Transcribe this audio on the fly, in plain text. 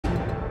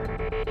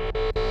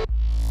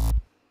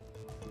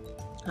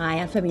Hi,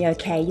 I'm Femi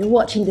OK. You're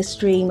watching the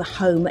Stream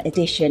Home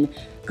Edition.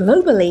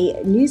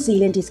 Globally, New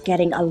Zealand is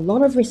getting a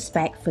lot of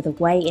respect for the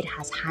way it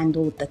has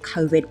handled the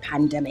COVID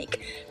pandemic.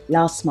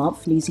 Last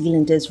month, New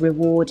Zealanders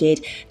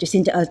rewarded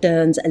Jacinda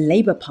Ardern's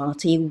Labour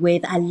Party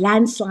with a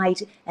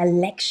landslide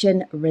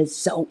election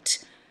result.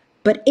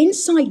 But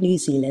inside New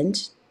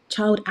Zealand,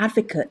 child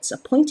advocates are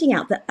pointing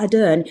out that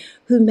Ardern,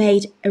 who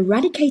made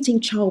eradicating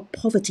child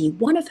poverty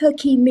one of her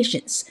key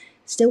missions,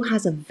 still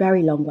has a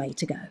very long way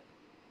to go.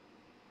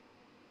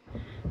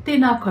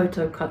 Tēnā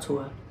koutou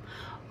katoa.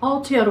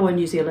 Aotearoa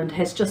New Zealand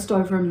has just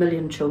over 1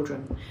 million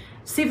children.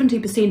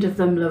 70% of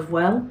them live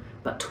well,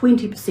 but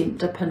 20%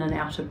 dip in and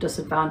out of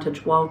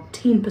disadvantage, while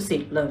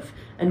 10% live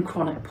in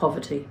chronic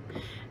poverty.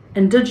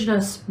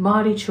 Indigenous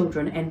Maori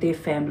children and their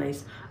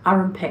families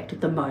are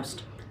impacted the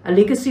most, a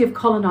legacy of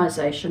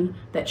colonisation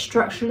that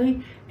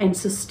structurally and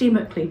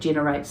systemically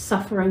generates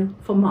suffering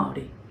for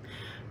Māori.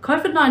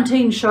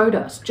 COVID-19 showed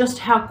us just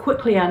how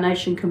quickly our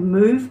nation can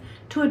move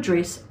to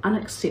address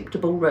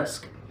unacceptable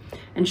risk,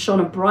 and shone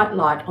a bright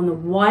light on the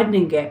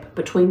widening gap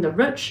between the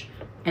rich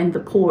and the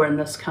poor in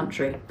this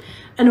country.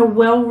 In a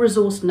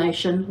well-resourced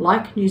nation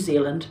like New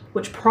Zealand,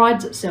 which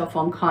prides itself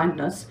on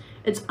kindness,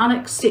 it's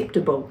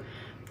unacceptable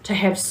to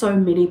have so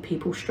many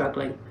people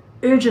struggling.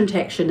 Urgent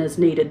action is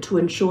needed to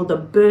ensure the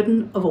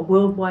burden of a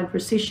worldwide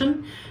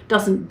recession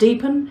doesn't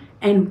deepen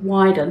and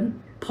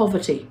widen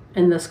poverty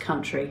in this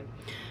country.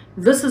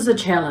 This is a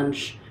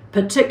challenge,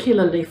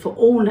 particularly for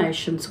all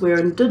nations where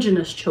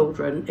Indigenous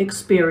children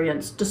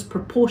experience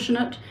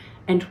disproportionate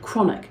and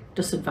chronic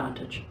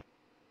disadvantage.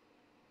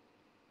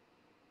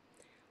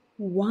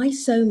 Why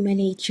so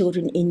many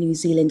children in New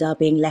Zealand are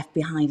being left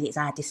behind is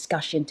our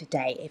discussion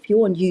today. If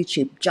you're on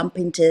YouTube, jump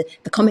into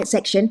the comment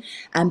section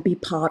and be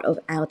part of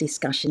our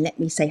discussion. Let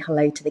me say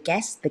hello to the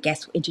guests. The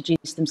guests will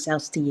introduce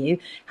themselves to you.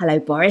 Hello,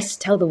 Boris.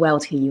 Tell the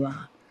world who you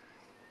are.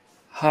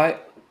 Hi,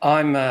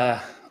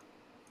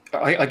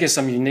 I guess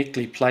I'm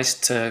uniquely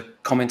placed to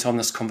comment on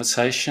this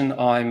conversation.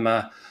 I'm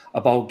a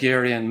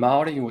Bulgarian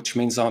Maori, which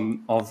means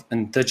I'm of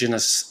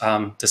Indigenous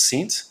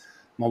descent.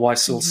 My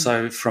wife's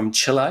also from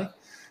Chile.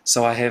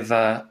 So I have,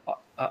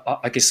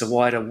 I guess, a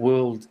wider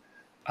world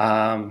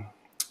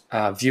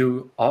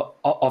view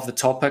of the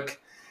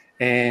topic.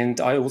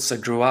 And I also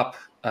grew up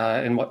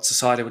in what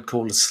society would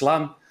call a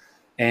slum,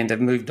 and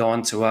have moved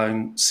on to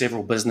own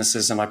several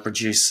businesses. And I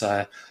produce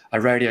a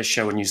radio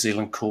show in New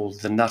Zealand called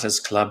The Nutters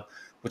Club,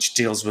 which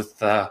deals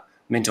with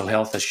mental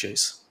health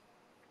issues.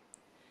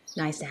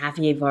 Nice to have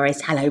you,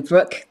 Boris. Hello,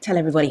 Brooke. Tell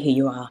everybody who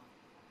you are.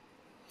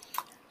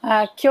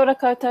 Kia ora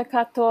koutou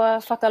katoa,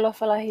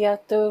 whakalofalahi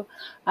atu,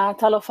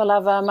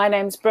 talofalava. My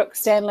name's Brooke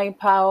Stanley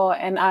Powell,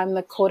 and I'm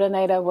the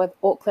coordinator with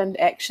Auckland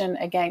Action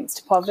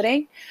Against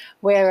Poverty.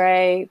 We're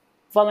a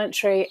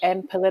voluntary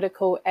and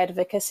political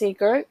advocacy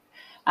group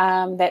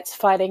that's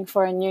fighting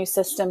for a new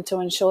system to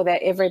ensure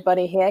that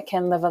everybody here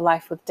can live a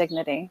life with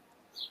dignity.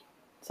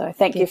 So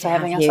thank you for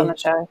having us on the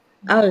show.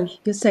 Oh,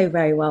 you're so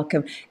very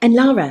welcome. And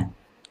Lara,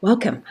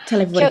 welcome. Tell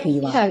everybody who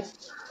you are.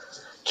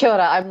 Kia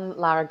ora, I'm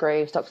Lara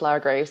Greaves, Dr. Lara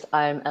Greaves.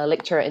 I'm a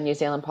lecturer in New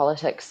Zealand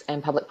politics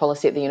and public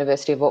policy at the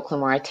University of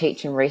Auckland, where I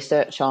teach and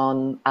research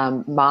on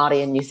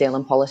Māori and New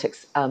Zealand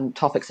politics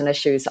topics and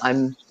issues.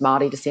 I'm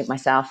Māori descent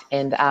myself,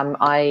 and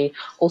I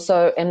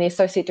also am the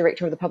Associate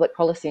Director of the Public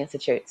Policy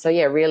Institute. So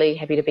yeah, really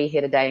happy to be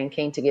here today and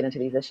keen to get into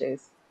these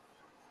issues.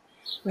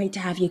 Great to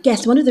have you.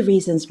 Guess one of the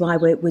reasons why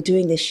we're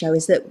doing this show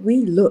is that we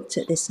looked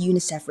at this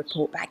UNICEF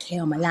report back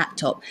here on my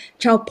laptop,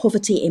 Child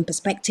Poverty in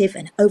Perspective,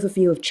 an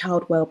overview of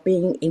child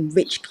well-being in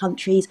rich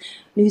countries.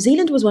 New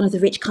Zealand was one of the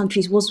rich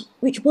countries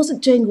which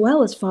wasn't doing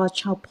well as far as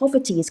child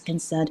poverty is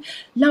concerned.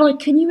 Laura,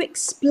 can you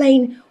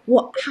explain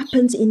what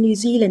happens in New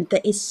Zealand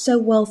that is so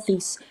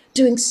wealthy,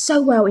 doing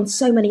so well in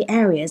so many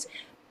areas,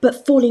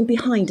 but falling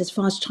behind as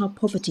far as child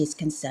poverty is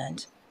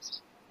concerned?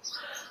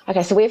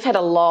 Okay, so we've had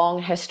a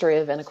long history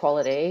of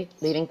inequality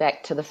leading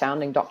back to the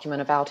founding document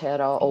of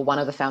Aotearoa, or one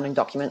of the founding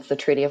documents, the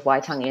Treaty of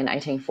Waitangi in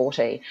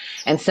 1840.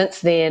 And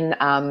since then,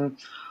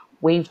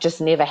 we've just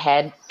never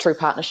had true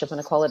partnership and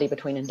equality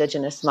between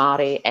Indigenous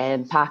Māori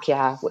and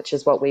Pākehā, which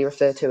is what we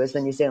refer to as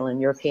the New Zealand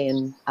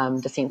European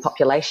descent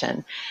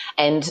population.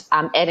 And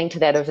adding to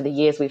that, over the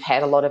years, we've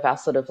had a lot of our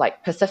sort of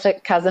like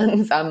Pacific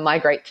cousins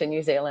migrate to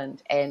New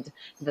Zealand, and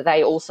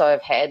they also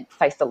have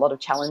faced a lot of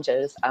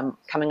challenges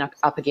coming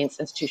up against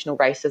institutional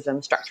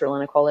racism, structural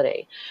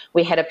inequality.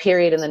 We had a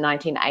period in the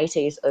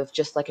 1980s of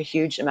just like a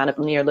huge amount of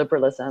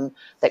neoliberalism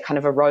that kind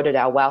of eroded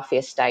our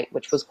welfare state,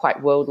 which was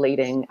quite world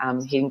leading,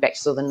 heading back to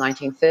sort of the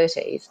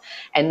 1930s,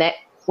 and that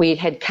we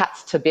had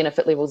cuts to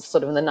benefit levels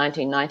sort of in the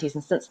 1990s,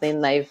 and since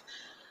then they've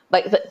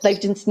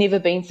just never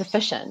been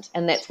sufficient,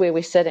 and that's where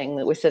we're sitting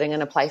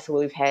in a place where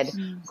we've had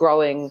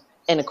growing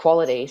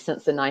inequality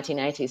since the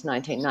 1980s,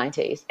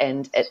 1990s,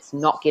 and it's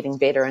not getting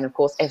better. And of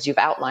course, as you've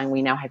outlined,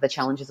 we now have the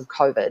challenges of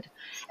COVID,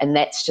 and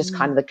that's just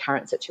kind of the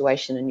current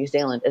situation in New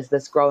Zealand, is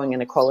this growing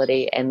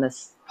inequality and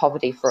this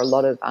poverty for a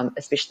lot of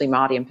especially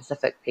Māori and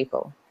Pacific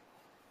people.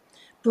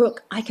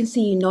 Brooke, I can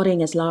see you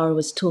nodding as Lara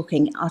was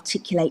talking.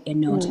 Articulate your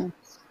nod.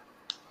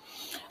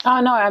 Oh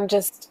no, I'm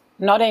just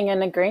nodding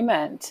in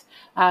agreement.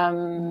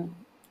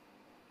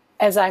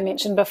 As I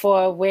mentioned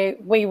before,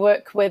 we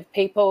work with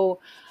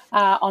people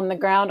on the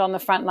ground, on the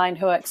front line,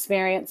 who are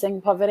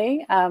experiencing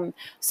poverty.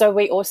 So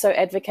we also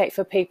advocate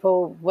for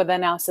people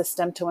within our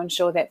system to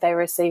ensure that they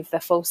receive the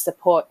full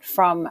support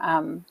from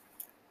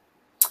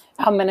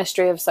our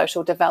Ministry of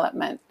Social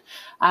Development.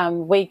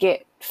 We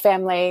get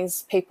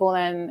families, people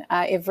in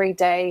every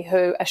day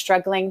who are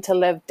struggling to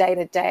live day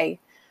to day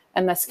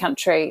in this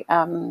country.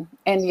 And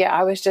yeah,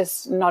 I was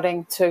just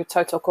nodding to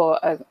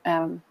tautoko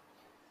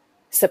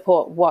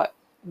support what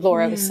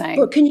Laura was saying.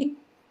 But can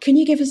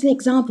you give us an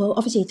example?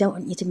 Obviously, I don't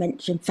want you to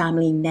mention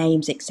family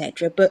names,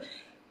 etc. But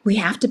we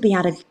have to be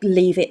able to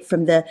leave it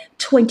from the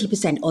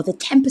 20% or the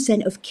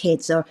 10% of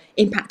kids are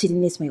impacted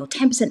in this way, or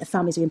 10% of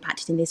families are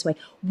impacted in this way.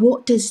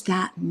 What does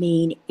that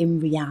mean in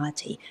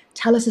reality?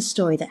 Tell us a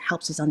story that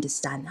helps us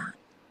understand that.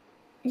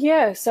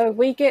 Yeah, so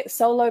we get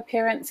solo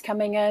parents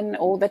coming in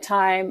all the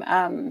time.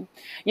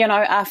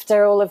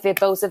 After all of their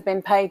bills have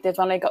been paid, they've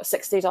only got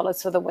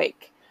 $60 for the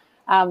week.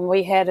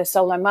 We had a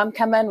solo mum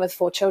come in with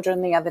 4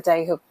 children the other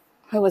day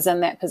who was in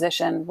that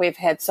position. We've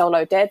had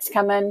solo dads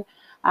come in.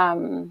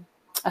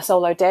 A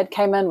solo dad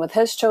came in with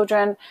his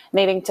children,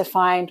 needing to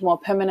find more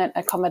permanent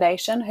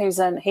accommodation. He's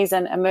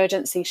in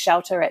emergency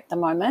shelter at the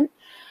moment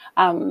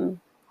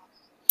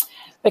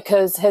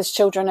because his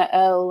children are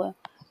ill,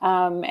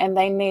 and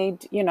they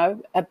need,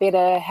 a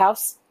better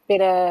house,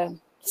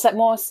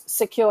 more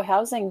secure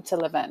housing to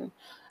live in.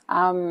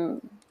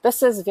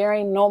 This is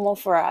very normal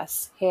for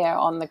us here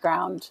on the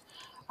ground.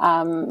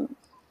 And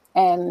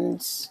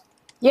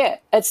yeah,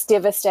 it's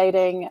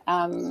devastating.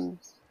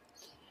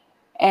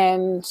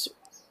 And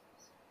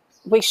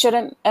we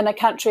shouldn't, in a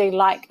country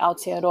like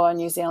Aotearoa,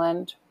 New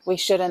Zealand, we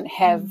shouldn't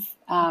have,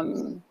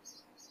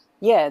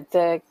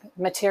 the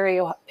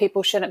material,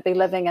 people shouldn't be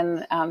living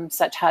in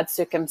such hard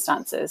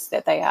circumstances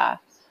that they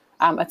are.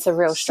 It's a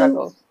real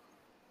struggle.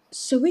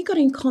 So we got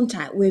in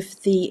contact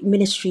with the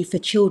Ministry for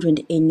Children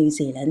in New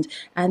Zealand,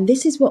 and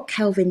this is what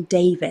Kelvin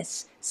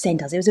Davis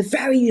sent us. It was a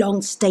very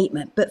long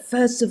statement, but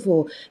first of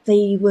all,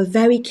 they were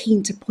very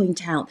keen to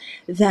point out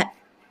that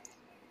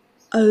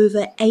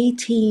over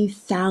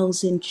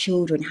 18,000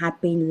 children had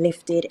been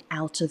lifted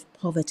out of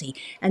poverty.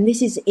 And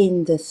this is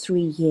in the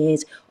 3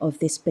 years of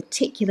this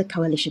particular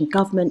coalition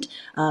government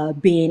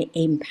being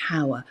in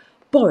power.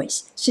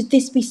 Boris, should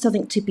this be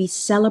something to be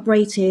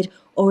celebrated,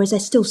 or is there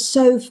still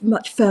so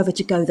much further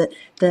to go that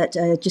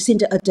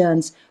Jacinda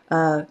Ardern's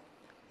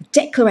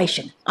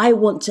declaration, I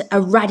want to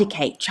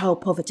eradicate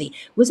child poverty,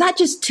 was that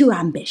just too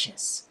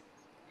ambitious?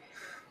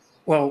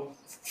 Well,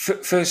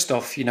 first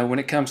off, when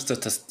it comes to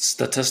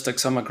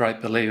statistics, I'm a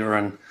great believer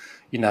in,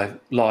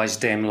 lies,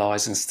 damn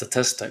lies, and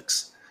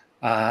statistics.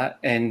 I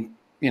have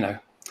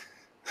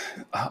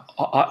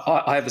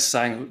a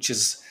saying which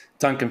is,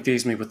 don't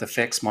confuse me with the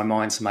facts my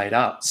mind's made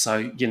up.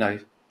 So,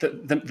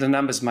 the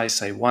numbers may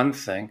say one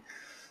thing,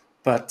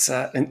 but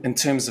in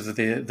terms of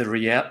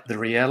the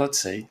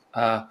reality,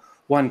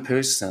 one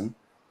person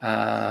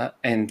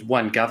and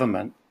one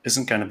government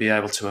isn't going to be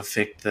able to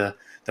affect the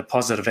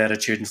positive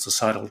attitude and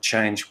societal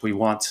change we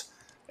want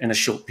in a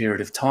short period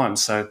of time.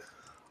 So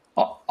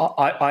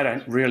I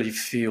don't really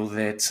feel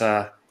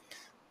that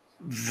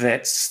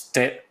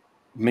that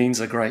means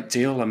a great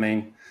deal. I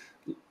mean,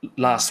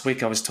 last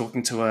week I was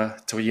talking to a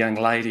young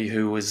lady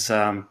who was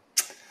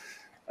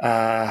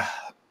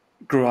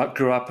grew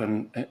up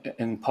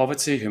in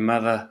poverty. Her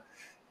mother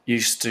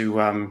used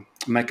to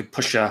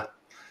push a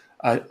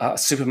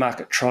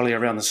supermarket trolley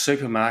around the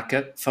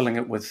supermarket, filling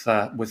it with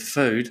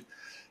food,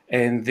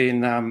 and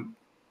then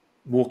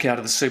walk out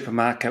of the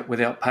supermarket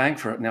without paying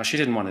for it. Now, she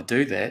didn't want to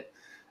do that,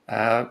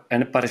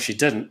 but if she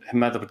didn't, her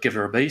mother would give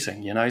her a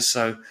beating.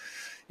 So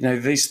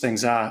these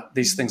things are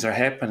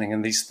happening,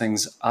 and these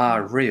things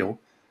are real.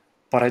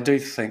 But I do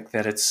think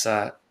that it's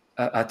a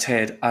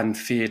tad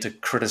unfair to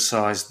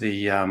criticise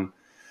the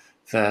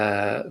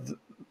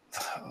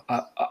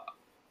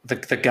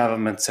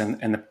government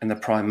and the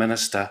Prime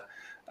Minister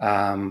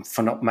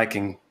for not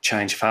making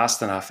change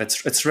fast enough.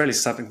 It's really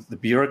something that the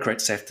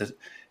bureaucrats have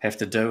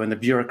to do, and the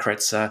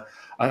bureaucrats are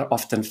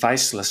often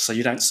faceless, so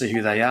you don't see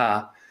who they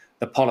are.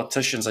 The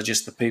politicians are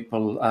just the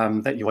people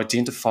that you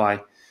identify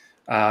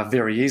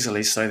very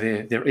easily, so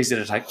they're easy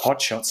to take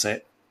pot shots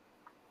at.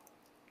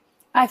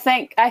 I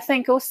think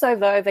also,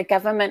 though, the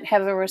government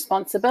have a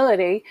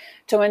responsibility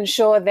to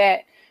ensure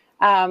that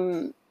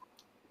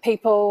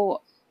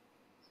people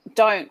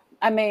don't.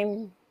 I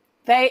mean,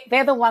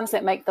 they're the ones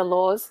that make the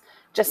laws.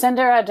 Jacinda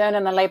Ardern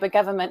and the Labour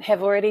government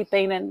have already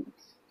been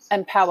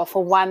in power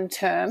for one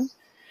term,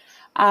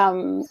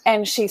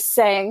 and she's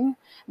saying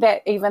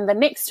that even the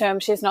next term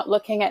she's not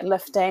looking at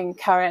lifting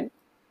current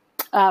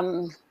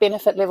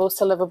benefit levels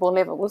to livable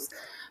levels.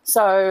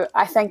 So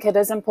I think it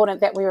is important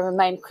that we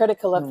remain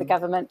critical of the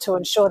government to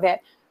ensure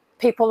that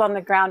people on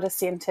the ground are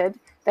centred,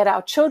 that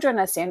our children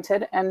are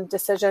centred, and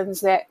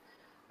decisions that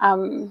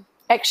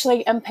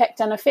actually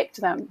impact and affect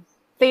them.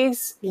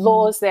 These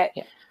laws that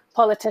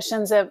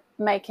politicians are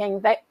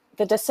making,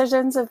 the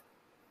decisions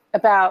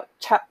about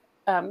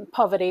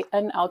poverty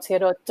in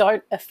Aotearoa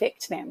don't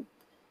affect them.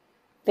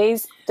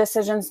 these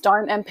decisions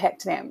don't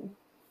impact them.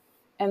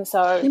 And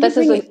so this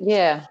is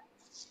yeah.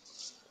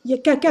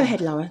 Go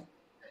ahead, Laura.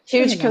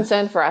 Huge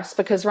concern for us,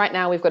 because right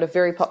now we've got a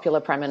very popular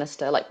prime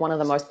minister, like one of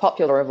the most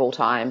popular of all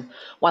time,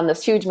 won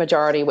this huge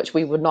majority, which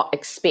we would not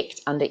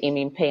expect under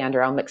MMP,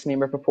 under our mixed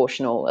member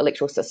proportional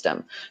electoral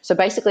system. So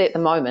basically at the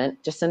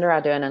moment, Jacinda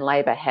Ardern and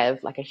Labour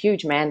have like a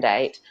huge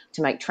mandate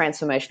to make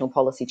transformational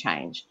policy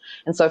change.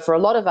 And so for a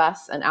lot of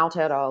us in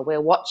Aotearoa,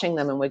 we're watching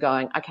them and we're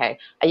going, okay,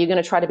 are you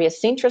going to try to be a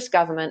centrist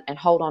government and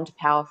hold on to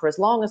power for as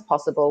long as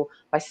possible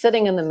by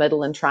sitting in the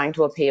middle and trying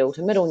to appeal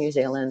to middle New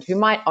Zealand, who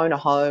might own a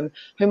home,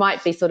 who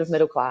might be sort of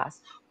middle class?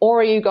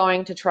 Or are you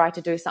going to try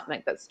to do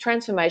something that's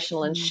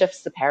transformational and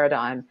shifts the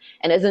paradigm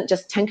and isn't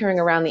just tinkering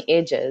around the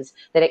edges,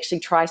 that actually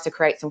tries to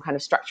create some kind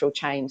of structural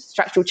change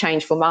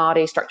for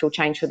Māori, structural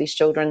change for these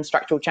children,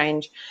 structural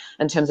change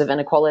in terms of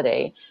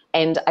inequality?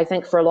 And I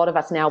think for a lot of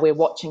us now, we're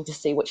watching to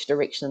see which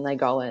direction they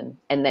go in.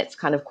 And that's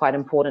kind of quite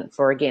important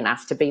for, again,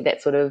 us to be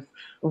that sort of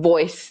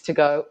voice to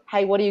go,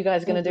 hey, what are you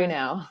guys going to do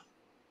now?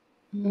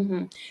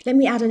 Mm-hmm. Let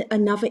me add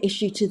another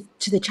issue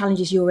to the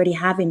challenges you already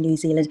have in New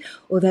Zealand,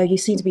 although you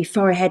seem to be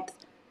far ahead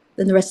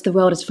than the rest of the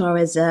world as far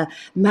as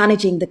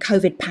managing the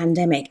COVID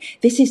pandemic.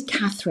 This is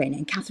Catherine,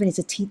 and Catherine is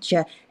a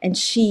teacher, and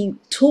she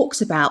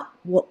talks about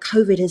what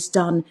COVID has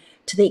done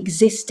to the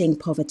existing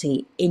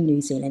poverty in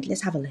New Zealand.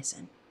 Let's have a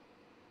listen.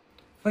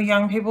 For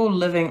young people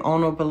living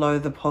on or below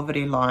the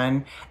poverty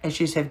line,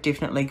 issues have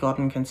definitely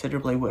gotten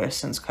considerably worse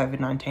since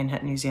COVID-19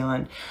 hit New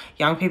Zealand.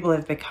 Young people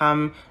have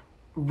become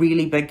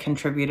really big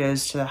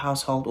contributors to the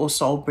household or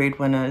sole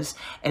breadwinners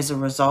as a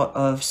result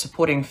of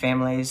supporting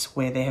families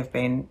where there have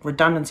been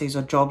redundancies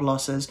or job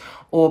losses,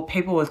 or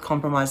people with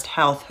compromised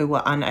health who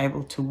were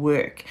unable to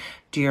work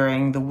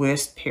during the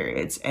worst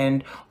periods.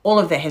 And all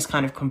of that has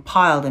kind of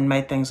compiled and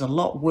made things a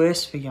lot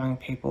worse for young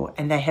people,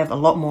 and they have a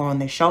lot more on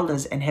their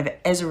shoulders and have,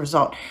 as a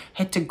result,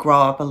 had to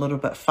grow up a little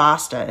bit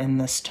faster in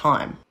this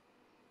time.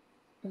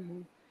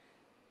 Mm-hmm.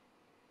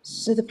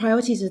 So the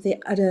priorities of the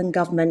Ardern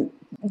government,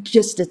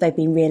 just as they've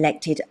been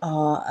re-elected,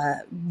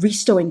 are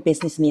restoring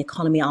business and the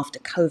economy after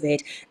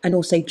COVID, and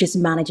also just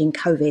managing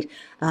COVID.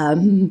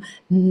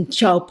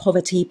 Child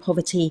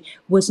poverty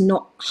was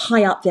not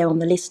high up there on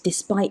the list,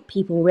 despite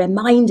people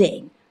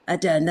reminding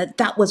Ardern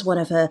that was one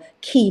of her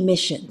key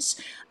missions.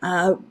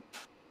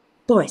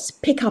 Boris,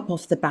 pick up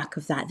off the back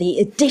of that, the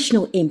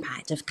additional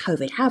impact of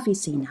COVID. How have you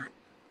seen that?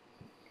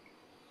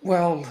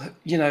 Well,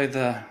 you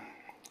know,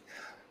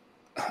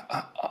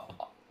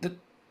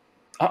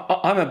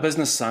 I'm a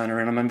business owner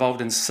and I'm involved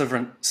in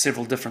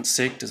several different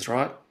sectors,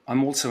 right?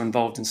 I'm also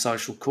involved in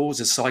social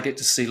causes, so I get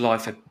to see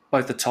life at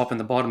both the top and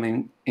the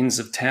bottom ends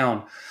of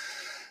town.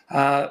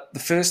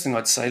 The first thing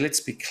I'd say,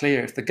 let's be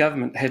clear, if the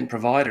government hadn't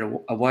provided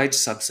a wage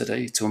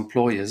subsidy to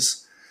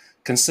employers,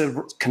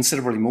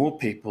 considerably more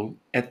people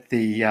at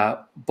the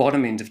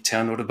bottom end of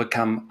town would have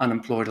become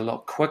unemployed a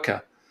lot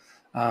quicker.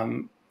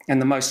 And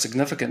the most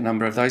significant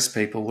number of those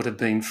people would have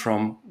been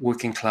from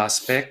working class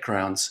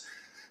backgrounds.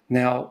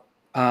 Now,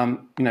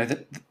 you know,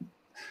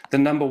 the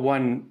number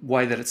one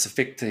way that it's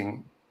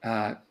affecting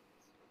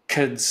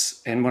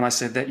kids, and when I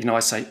say that, you know, I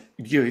say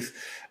youth,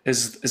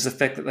 is the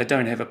fact that they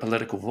don't have a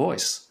political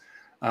voice.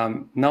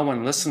 No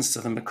one listens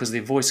to them because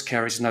their voice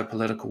carries no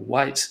political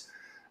weight.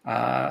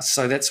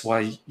 So that's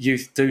why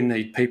youth do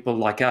need people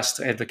like us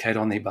to advocate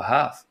on their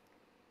behalf.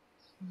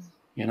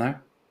 You know?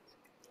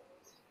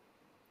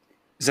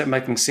 Is that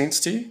making sense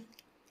to you?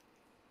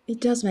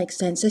 It does make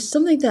sense. There's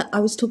something that I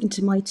was talking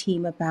to my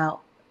team about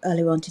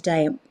earlier on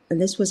today,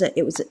 and this was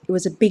it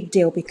was a big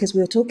deal, because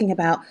we were talking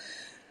about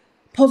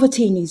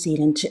poverty in New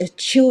Zealand,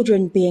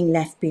 children being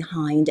left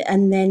behind,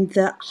 and then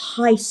the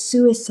high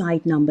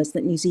suicide numbers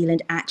that New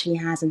Zealand actually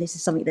has. And this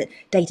is something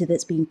data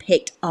that's been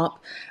picked up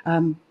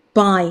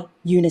by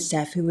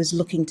UNICEF, who was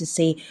looking to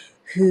see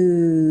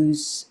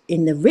who's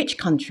in the rich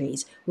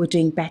countries were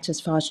doing better as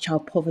far as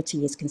child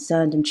poverty is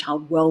concerned and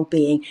child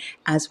well-being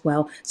as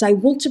well. So I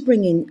want to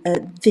bring in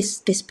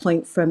this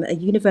point from a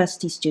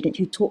university student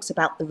who talks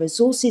about the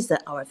resources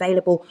that are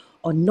available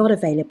or not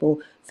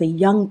available for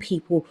young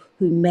people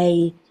who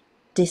may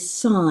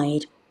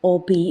decide or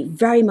be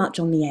very much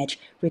on the edge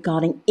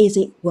regarding, is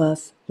it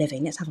worth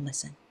living? Let's have a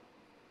listen.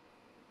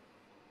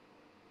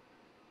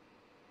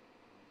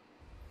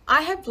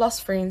 I have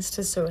lost friends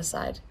to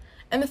suicide,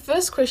 and the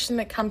first question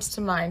that comes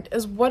to mind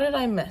is, what did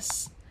I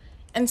miss?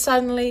 And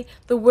suddenly,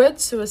 the word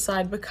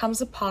suicide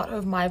becomes a part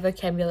of my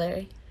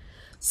vocabulary.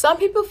 Some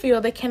people feel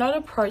they cannot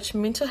approach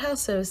mental health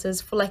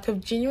services for lack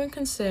of genuine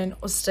concern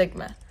or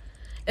stigma.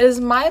 It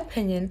is my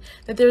opinion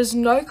that there is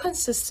no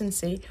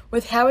consistency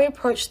with how we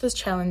approach this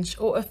challenge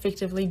or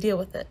effectively deal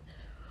with it.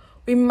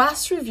 We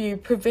must review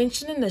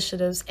prevention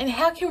initiatives and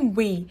how can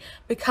we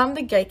become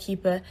the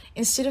gatekeeper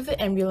instead of the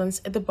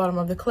ambulance at the bottom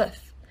of the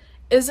cliff.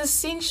 It is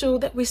essential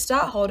that we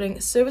start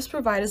holding service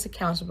providers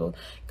accountable,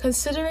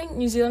 considering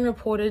New Zealand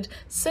reported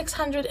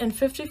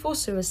 654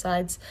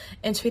 suicides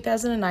in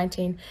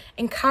 2019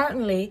 and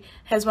currently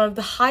has one of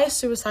the highest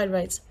suicide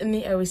rates in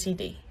the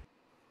OECD.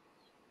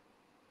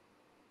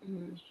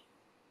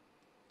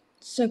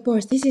 So,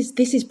 Boris, this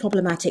is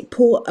problematic.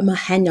 Paul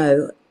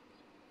Maheno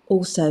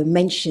also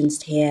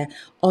mentions here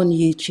on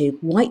YouTube,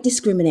 white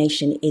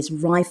discrimination is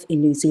rife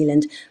in New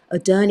Zealand.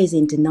 Ardern is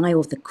in denial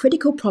of the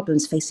critical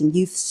problems facing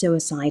youth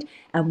suicide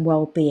and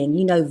well-being.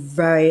 You know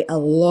a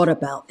lot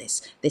about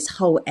this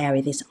whole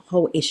area, this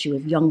whole issue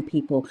of young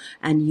people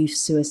and youth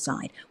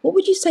suicide. What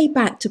would you say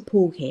back to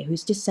Paul here,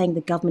 who's just saying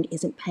the government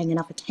isn't paying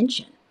enough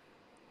attention?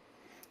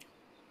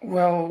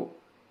 Well,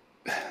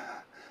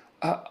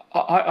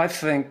 I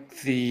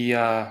think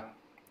there's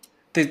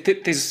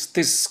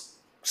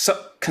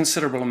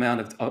considerable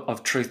amount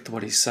of truth to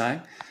what he's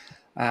saying.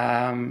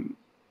 I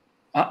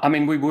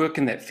mean, we work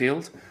in that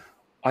field.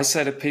 I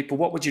say to people,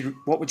 what would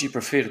you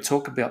prefer to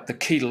talk about? The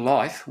key to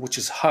life, which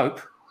is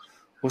hope,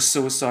 or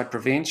suicide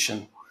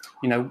prevention?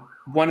 You know,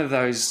 one of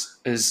those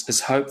is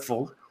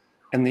hopeful,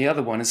 and the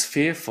other one is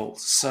fearful.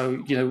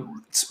 So, you know,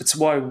 it's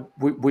why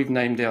we've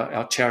named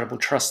our charitable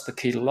trust the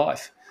Key to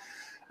Life.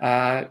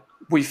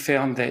 We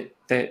found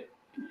that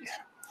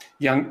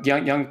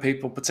young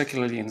people,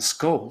 particularly in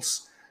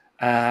schools,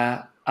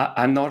 are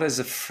not as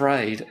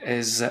afraid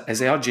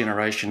as our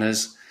generation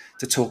is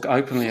to talk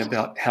openly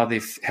about how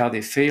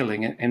they're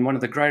feeling. And one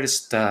of the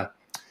greatest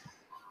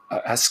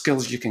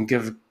skills you can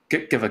give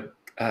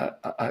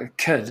a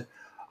kid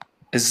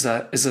is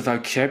a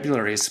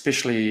vocabulary,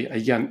 especially a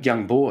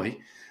young boy,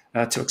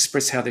 to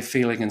express how they're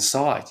feeling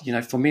inside. You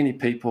know, for many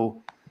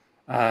people,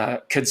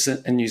 kids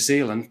in New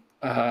Zealand,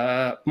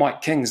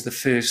 Mike King's the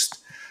first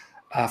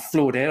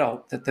flawed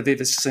adult that they've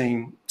ever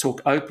seen talk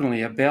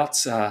openly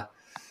about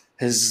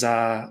his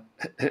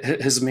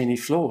many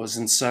flaws.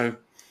 And so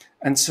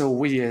until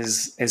we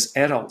as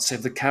adults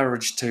have the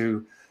courage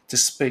to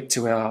speak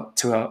to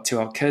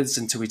our kids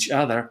and to each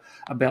other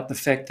about the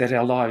fact that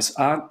our lives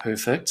aren't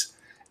perfect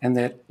and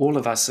that all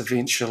of us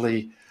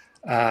eventually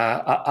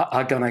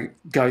are going to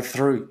go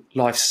through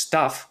life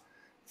stuff,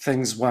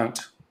 things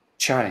won't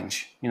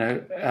change. You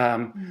know,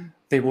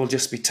 there will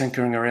just be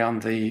tinkering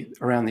around the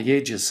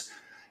edges,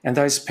 and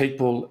those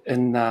people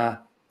in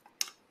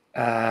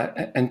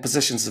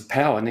positions of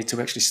power need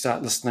to actually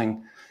start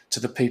listening to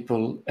the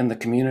people in the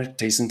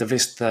communities and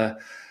divest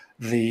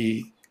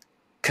the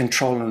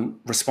control and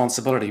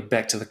responsibility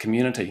back to the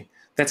community.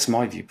 That's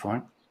my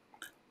viewpoint.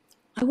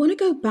 I want to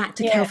go back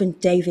to Kelvin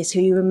Davis,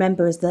 who you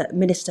remember as the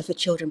Minister for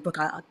Children. Brooke,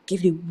 I'll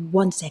give you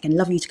 1 second.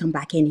 Love you to come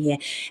back in here.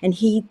 And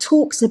he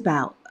talks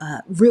about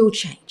real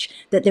change,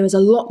 that there is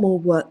a lot more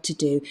work to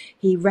do.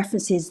 He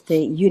references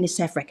the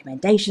UNICEF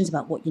recommendations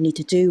about what you need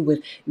to do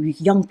with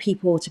young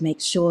people to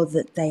make sure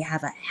that they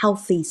have a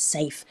healthy,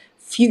 safe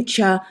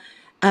future.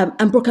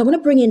 And Brooke, I want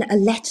to bring in a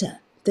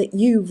letter that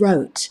you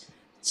wrote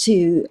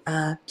to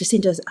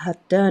Jacinda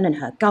Ardern and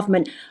her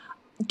government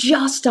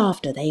just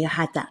after they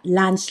had that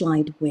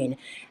landslide win.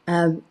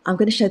 I'm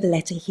going to show the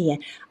letter here.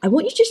 I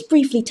want you to just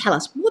briefly tell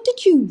us, what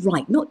did you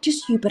write? Not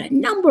just you, but a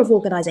number of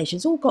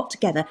organisations all got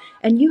together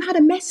and you had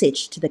a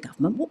message to the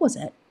government. What was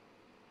it?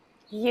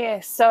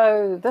 Yeah,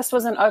 so this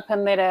was an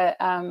open letter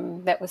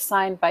that was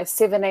signed by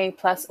 70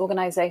 plus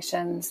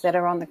organisations that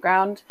are on the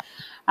ground,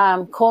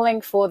 calling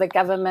for the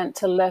government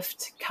to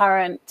lift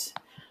current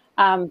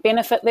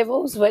benefit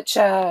levels, which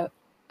are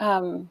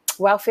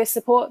welfare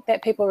support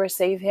that people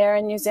receive here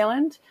in New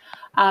Zealand,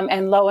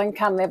 and low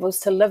income levels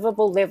to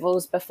livable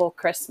levels before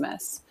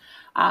Christmas.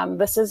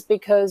 This is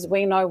because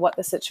we know what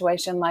the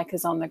situation like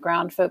is on the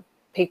ground for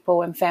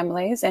people and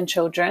families and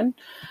children.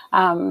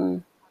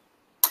 And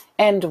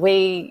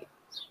we,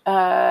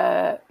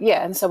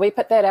 and so we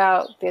put that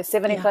out. There's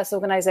 70 plus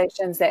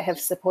organisations that have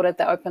supported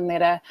the open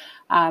letter,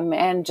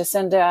 and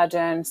Jacinda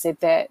Ardern said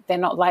that they're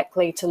not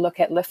likely to look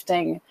at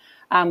lifting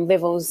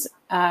levels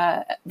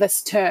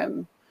this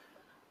term.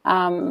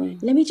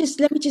 Let me just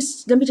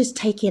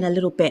take in a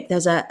little bit.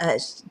 There's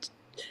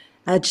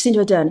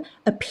Jacinda Ardern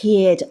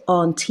appeared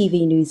on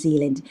TV New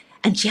Zealand,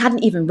 and she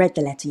hadn't even read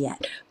the letter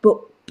yet. But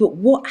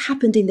what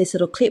happened in this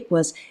little clip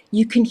was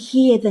you can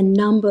hear the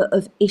number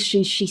of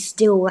issues she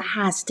still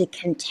has to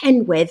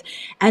contend with,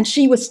 and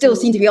she was still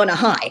seen to be on a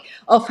high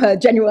of her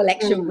general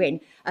election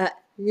win.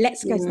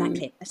 Let's go to that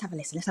clip. Let's have a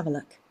listen. Let's have a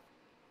look.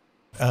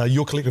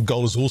 Your collective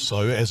goal is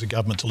also, as a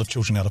government, to lift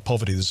children out of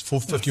poverty. There's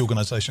 450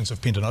 organisations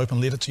have penned an open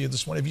letter to you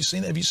this morning. Have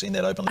you seen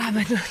that open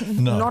letter?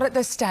 No. Not at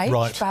this stage,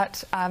 right.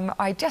 But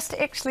I just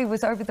actually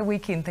was over the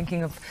weekend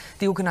thinking of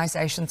the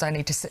organisations I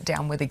need to sit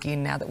down with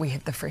again now that we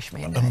have the fresh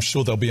mandate. I'm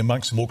sure they'll be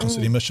amongst them: Auckland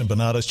City Mission,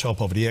 Bernardo's, Child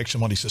Poverty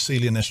Action, Monte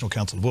Cecilia, National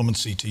Council of Women,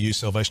 CTU,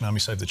 Salvation Army,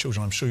 Save the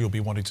Children. I'm sure you'll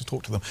be wanting to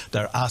talk to them.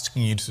 They're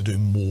asking you to do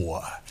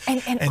more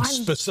and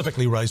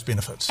specifically raise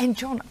benefits. And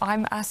John,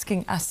 I'm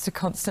asking us to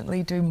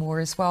constantly do more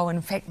as well. And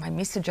in fact, my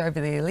message over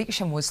the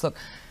election was, look,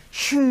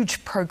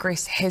 huge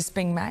progress has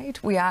been made.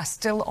 We are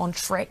still on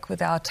track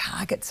with our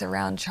targets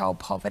around child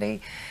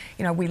poverty.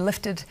 You know, we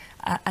lifted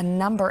a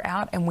number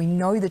out, and we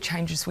know the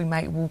changes we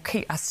make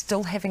are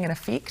still having an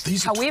effect.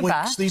 These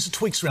are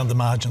tweaks around the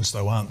margins,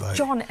 though, aren't they?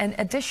 John, an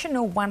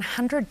additional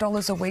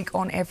 $100 a week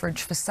on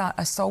average for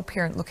a sole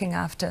parent looking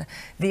after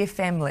their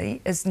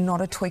family is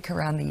not a tweak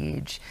around the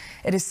edge.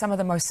 It is some of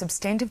the most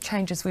substantive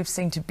changes we've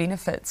seen to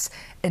benefits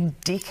in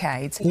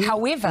decades.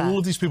 However, all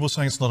of these people are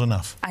saying it's not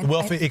enough. The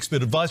Welfare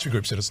Expert Advisory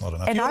Group said it's not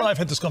enough. You and I have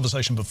had this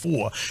conversation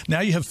before.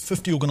 Now you have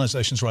 50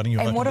 organisations writing you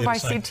up. And what have I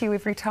said to you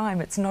every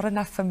time? It's not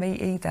enough for me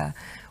either.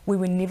 We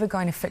were never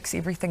going to fix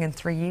everything in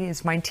 3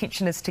 years. My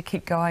intention is to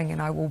keep going,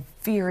 and I will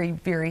very,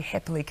 very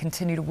happily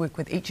continue to work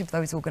with each of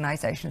those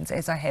organisations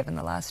as I have in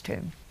the last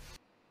term.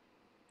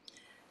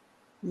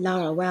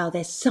 Lara, wow,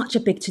 there's such a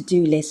big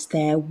to-do list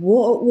there.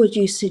 What would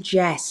you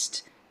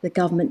suggest the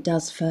government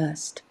does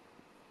first?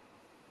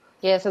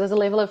 Yeah, so there's a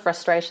level of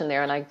frustration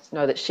there, and I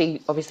know that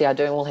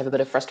Ardern will have a bit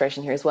of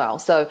frustration here as well.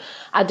 So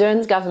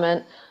Ardern's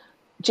government,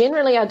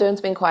 generally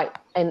Ardern's been quite,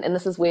 and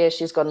this is where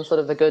she's gotten sort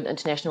of a good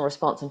international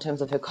response in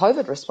terms of her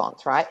COVID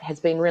response, right, has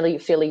been really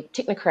fairly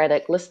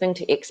technocratic, listening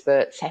to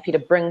experts, happy to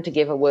bring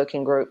together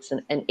working groups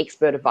and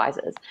expert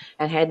advisors,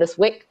 and had this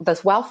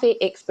Welfare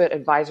Expert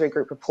Advisory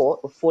Group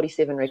report with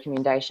 47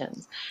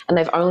 recommendations, and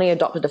they've only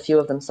adopted a few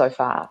of them so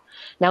far.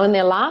 Now, in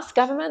their last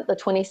government, the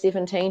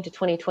 2017 to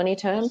 2020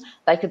 term,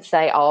 they could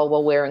say, oh,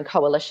 well, we're in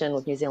coalition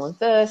with New Zealand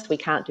First, we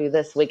can't do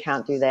this, we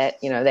can't do that.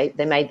 You know,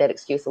 they made that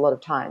excuse a lot of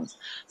times.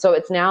 So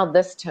it's now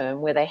this term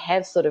where they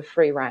have sort of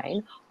free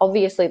reign.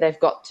 Obviously, they've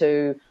got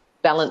to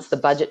balance the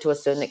budget to a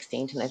certain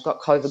extent, and they've got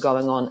COVID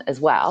going on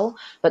as well,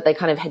 but they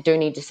kind of do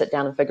need to sit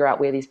down and figure out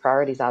where these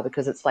priorities are,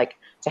 because it's like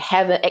to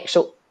have an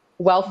actual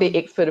welfare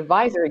expert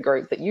advisory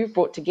group that you've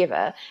brought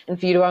together, and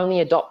for you to only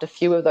adopt a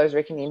few of those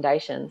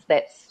recommendations,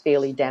 that's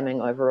fairly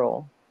damning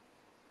overall.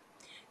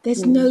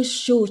 There's no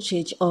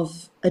shortage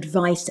of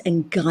advice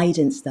and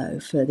guidance, though,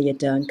 for the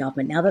Ardern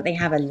government. Now that they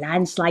have a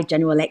landslide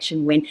general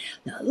election win,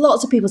 there are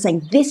lots of people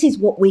saying, this is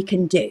what we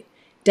can do.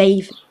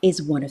 Dave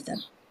is one of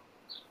them.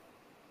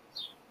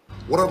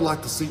 What I'd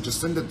like to see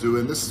Jacinda do,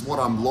 and this is what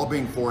I'm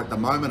lobbying for at the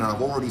moment, and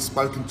I've already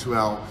spoken to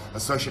our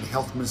Associate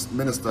Health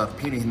Minister,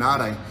 Penny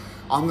Hinade,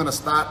 I'm going to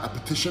start a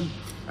petition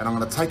and I'm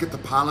going to take it to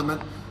Parliament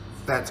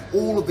that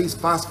all of these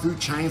fast food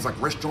chains like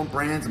Restaurant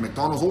Brands and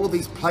McDonald's, all of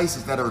these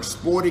places that are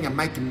exploiting and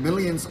making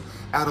millions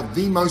out of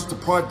the most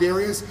deprived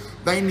areas,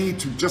 they need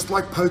to, just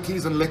like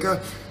pokies and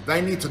liquor,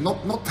 they need to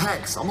not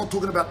tax. I'm not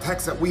talking about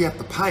tax that we have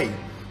to pay,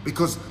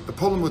 because the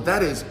problem with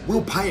that is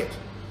we'll pay it.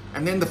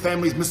 And then the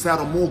families miss out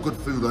on more good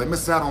food, or they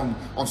miss out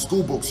on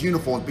school books,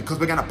 uniforms, because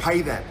we're going to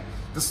pay that.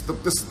 This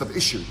is the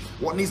issue.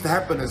 What needs to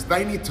happen is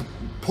they need to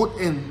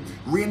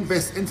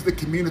reinvest into the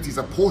communities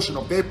a portion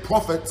of their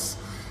profits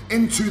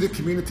into the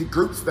community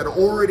groups that are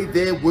already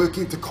there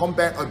working to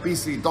combat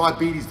obesity,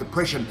 diabetes,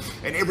 depression,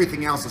 and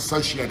everything else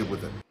associated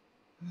with it.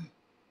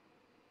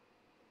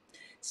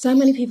 So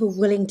many people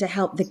willing to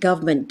help the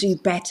government do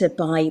better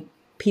by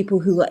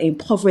people who are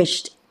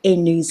impoverished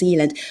in New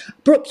Zealand.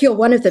 Brooke, you're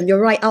one of them. You're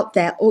right up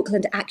there.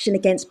 Auckland Action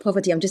Against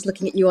Poverty. I'm just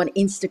looking at you on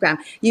Instagram.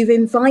 You've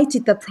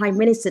invited the Prime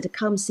Minister to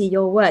come see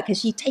your work.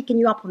 Has she taken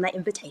you up on that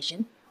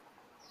invitation?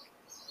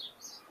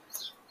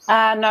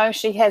 No,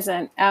 she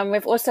hasn't.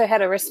 We've also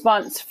had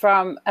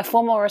a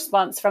formal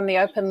response from the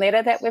open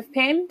letter that we've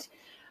penned,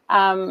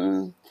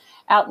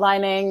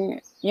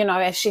 outlining, you know,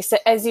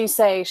 as you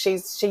say, she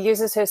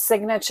uses her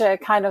signature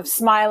kind of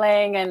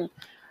smiling,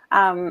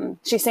 and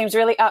she seems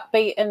really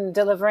upbeat in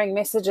delivering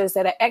messages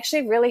that are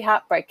actually really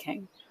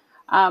heartbreaking.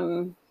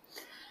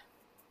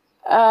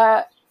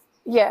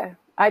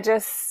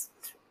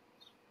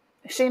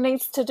 She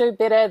needs to do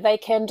better. They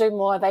can do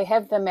more. They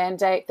have the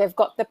mandate. They've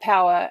got the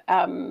power.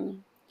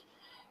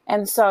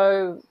 And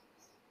so,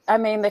 I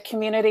mean, the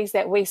communities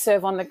that we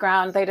serve on the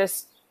ground, they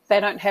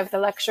don't have the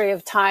luxury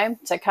of time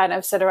to kind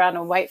of sit around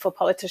and wait for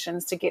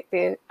politicians to get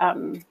there,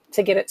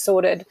 to get it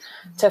sorted,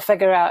 to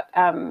figure out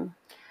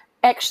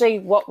actually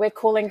what we're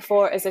calling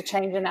for is a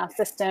change in our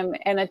system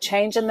and a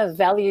change in the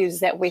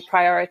values that we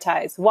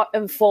prioritize, what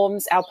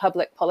informs our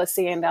public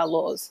policy and our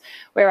laws.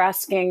 We're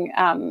asking,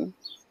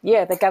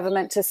 the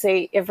government to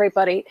see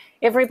everybody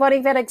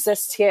that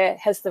exists here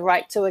has the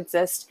right to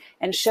exist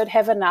and should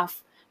have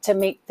enough to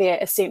meet their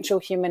essential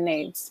human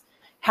needs.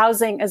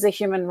 Housing is a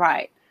human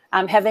right.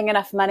 Having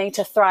enough money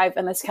to thrive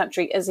in this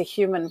country is a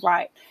human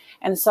right.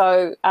 And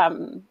so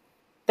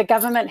the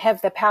government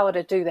have the power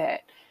to do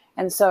that.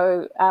 And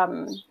so,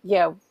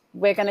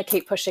 we're going to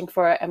keep pushing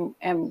for it,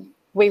 and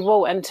we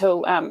will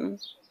until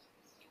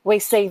we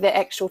see the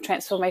actual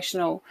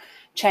transformational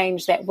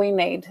change that we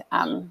need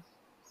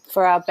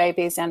for our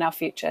babies and our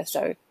future.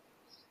 So,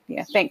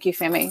 thank you,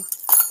 Femi.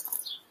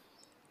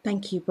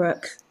 Thank you,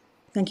 Brooke.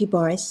 Thank you,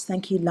 Boris.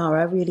 Thank you,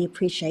 Lara. Really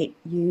appreciate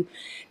you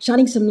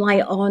shining some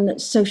light on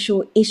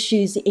social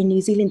issues in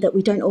New Zealand that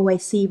we don't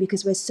always see,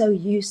 because we're so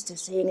used to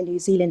seeing New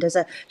Zealand as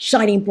a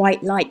shining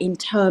bright light in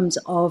terms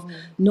of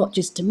not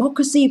just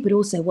democracy, but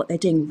also what they're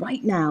doing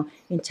right now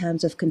in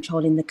terms of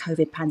controlling the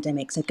COVID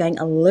pandemic. So going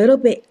a little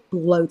bit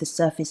below the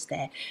surface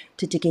there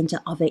to dig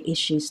into other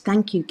issues.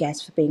 Thank you,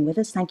 guests, for being with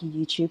us. Thank you,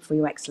 YouTube, for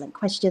your excellent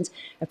questions.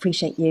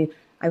 Appreciate you.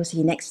 I will see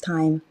you next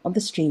time on the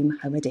Stream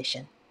Home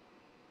Edition.